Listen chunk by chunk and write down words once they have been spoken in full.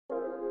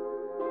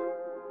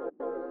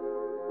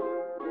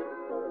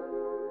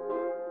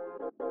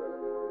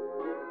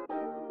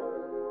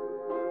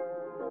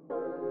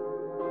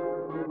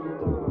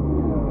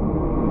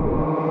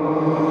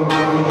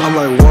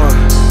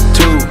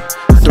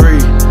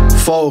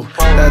4.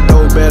 That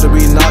door better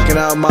be knocking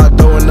out my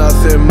door and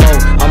nothing more.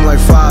 I'm like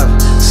 5,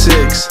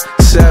 6,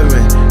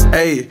 7,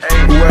 8.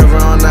 Whoever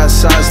on that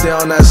side, stay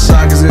on that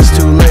side, cause it's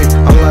too late.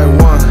 I'm like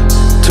 1,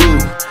 2,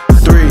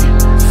 3,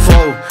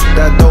 4.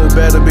 That door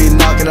better be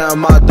knocking out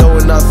my door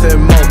and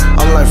nothing more.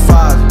 I'm like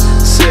 5,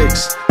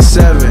 6,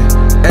 7,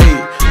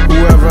 8.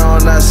 Whoever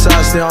on that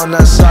side, stay on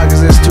that side,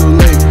 cause it's too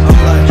late.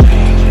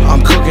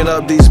 I'm cooking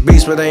up these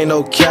beats, but ain't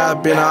no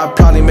capping. I'll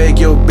probably make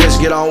your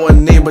bitch get on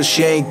one knee, but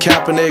she ain't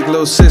capping it,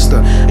 little sister.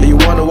 And you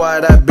wonder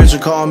why that bitch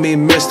will call me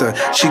mister.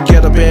 She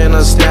get up in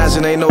her stance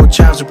and ain't no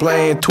chance to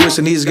playing twist,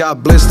 and he's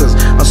got blisters.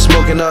 I'm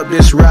smoking up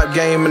this rap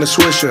game in a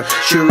swisher.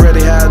 She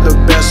already had the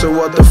best, so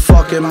what the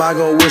fuck am I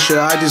gonna wish her?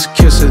 I just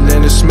kiss her,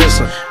 then dismiss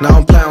her. Now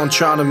I'm planning on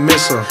trying to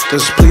miss her.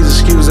 Just please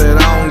excuse her, and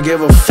I don't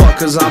give a fuck,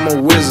 cause I'm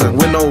a wizard.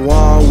 With no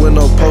wand, with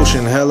no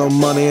potion, hella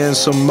money and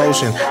some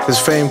motion. This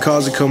fame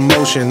causing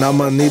commotion,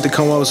 I'ma need to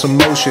come up with some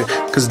motion,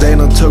 cause they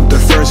done took the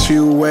first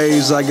few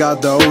waves, I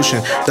got the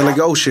ocean. They're like,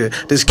 oh shit,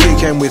 this kid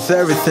came with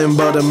everything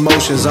but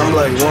emotions. I'm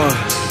like 1,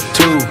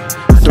 2,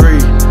 3,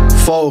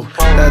 4.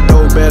 That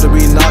door better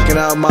be knocking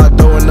out my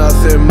door and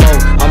nothing more.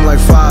 I'm like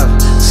 5,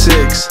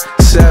 6,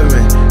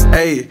 7,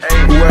 8.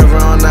 Whoever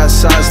on that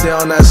side, stay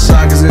on that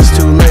side, cause it's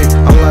too late.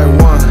 I'm like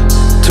 1,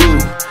 2,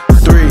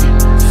 3,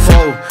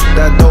 4.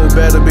 That door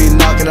better be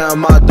knocking out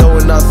my door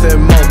and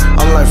nothing more.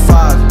 I'm like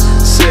 5,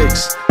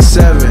 6,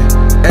 7,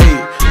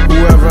 8.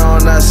 Whoever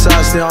on that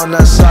side, stay on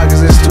that side,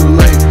 cause it's too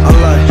late.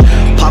 I'm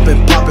like, pop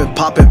it, pop it,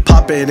 pop it,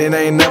 pop it, it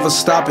ain't never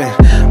stopping.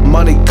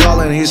 Money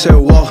calling, he said,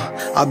 whoa,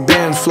 I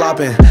been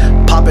flopping.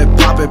 Pop it,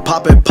 pop it,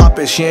 pop it, pop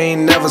it, she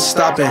ain't never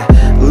stopping.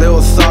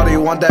 Lil' thought he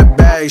want that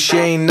bag, she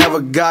ain't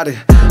never got it.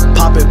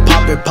 Pop it,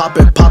 pop it, pop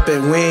it, pop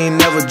it, we ain't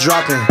never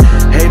dropping.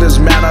 Haters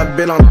mad, I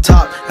been on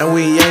top, and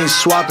we ain't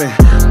swapping.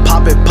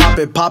 Pop it, pop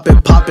it, pop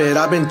it, pop it,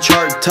 I been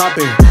chart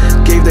topping.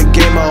 Gave the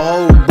game a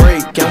whole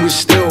break, and we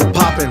still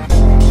popping.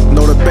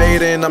 No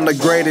debating, I'm the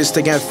greatest,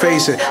 they can't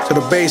face it. To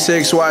the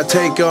basics, where I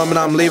take them and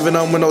I'm leaving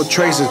them with no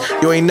traces.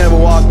 You ain't never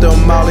walked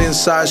them out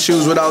inside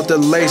shoes without the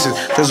laces.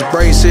 Just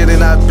brace it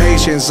and have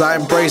patience, I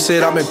embrace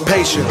it, I'm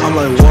impatient. I'm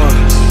like 1,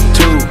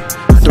 2,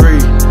 3,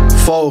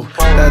 4.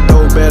 That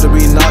door better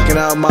be knocking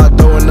out my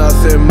door and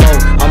nothing more.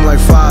 I'm like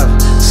 5,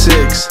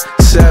 6,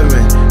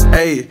 7,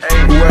 8.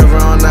 Whoever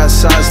on that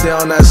side, stay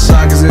on that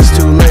side, cause it's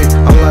too late.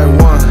 I'm like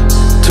 1,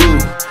 2,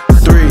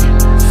 3,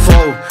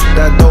 4.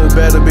 That door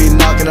better be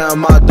knocking out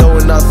my door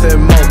and nothing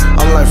more.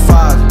 I'm like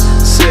 5,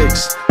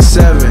 6,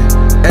 7,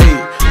 8.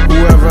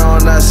 Whoever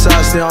on that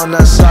side, stay on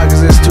that side,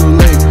 cause it's too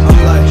late.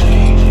 I'm like